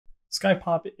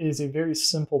SkyPop is a very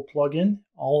simple plugin.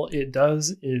 All it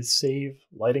does is save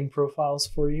lighting profiles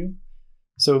for you.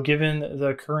 So given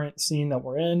the current scene that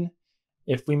we're in,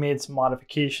 if we made some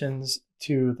modifications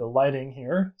to the lighting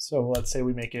here, so let's say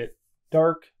we make it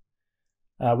dark,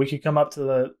 we could come up to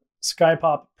the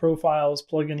SkyPop profiles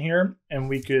plugin here and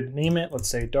we could name it, let's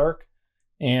say dark,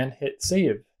 and hit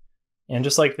save. And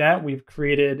just like that, we've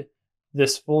created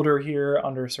this folder here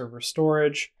under server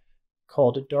storage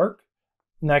called dark,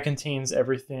 and that contains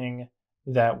everything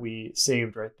that we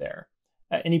saved right there.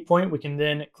 At any point, we can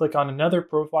then click on another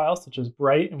profile, such as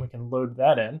bright, and we can load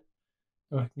that in.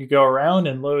 And we can go around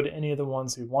and load any of the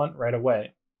ones we want right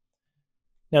away.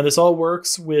 Now, this all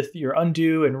works with your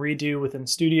undo and redo within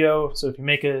Studio. So if you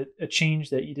make a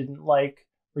change that you didn't like,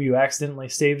 or you accidentally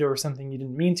saved over something you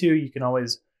didn't mean to, you can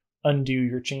always undo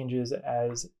your changes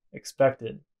as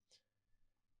expected.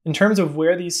 In terms of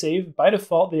where these save, by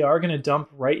default, they are going to dump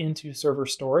right into server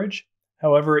storage.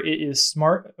 However, it is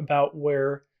smart about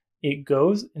where it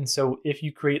goes. And so if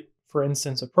you create, for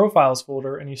instance, a profiles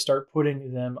folder and you start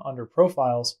putting them under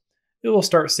profiles, it will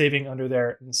start saving under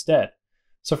there instead.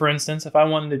 So for instance, if I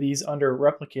wanted these under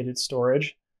replicated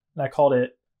storage and I called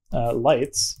it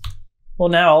lights, well,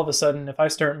 now all of a sudden, if I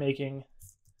start making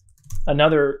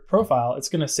another profile, it's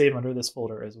going to save under this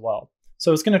folder as well.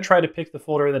 So it's going to try to pick the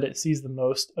folder that it sees the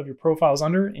most of your profiles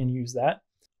under and use that.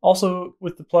 Also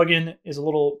with the plugin is a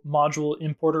little module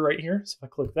importer right here. So if I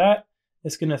click that,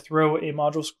 it's going to throw a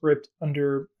ModuleScript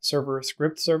under server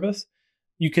script service.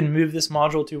 You can move this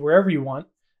module to wherever you want,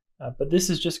 but this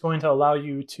is just going to allow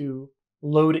you to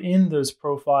load in those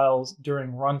profiles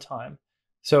during runtime.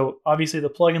 So obviously the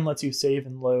plugin lets you save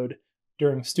and load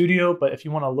during Studio, but if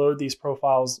you want to load these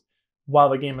profiles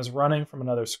while the game is running from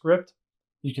another script,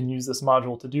 you can use this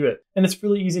module to do it. And it's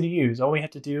really easy to use. All we have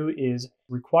to do is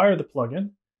require the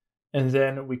plugin, and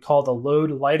then we call the load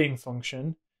lighting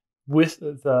function with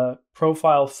the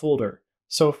profile folder.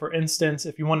 So for instance,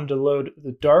 if you wanted to load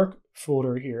the dark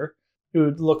folder here, it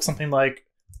would look something like,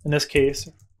 in this case,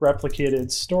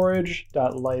 replicated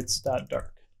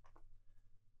storage.lights.dark.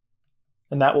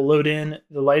 And that will load in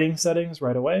the lighting settings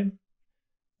right away.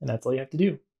 And that's all you have to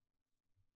do.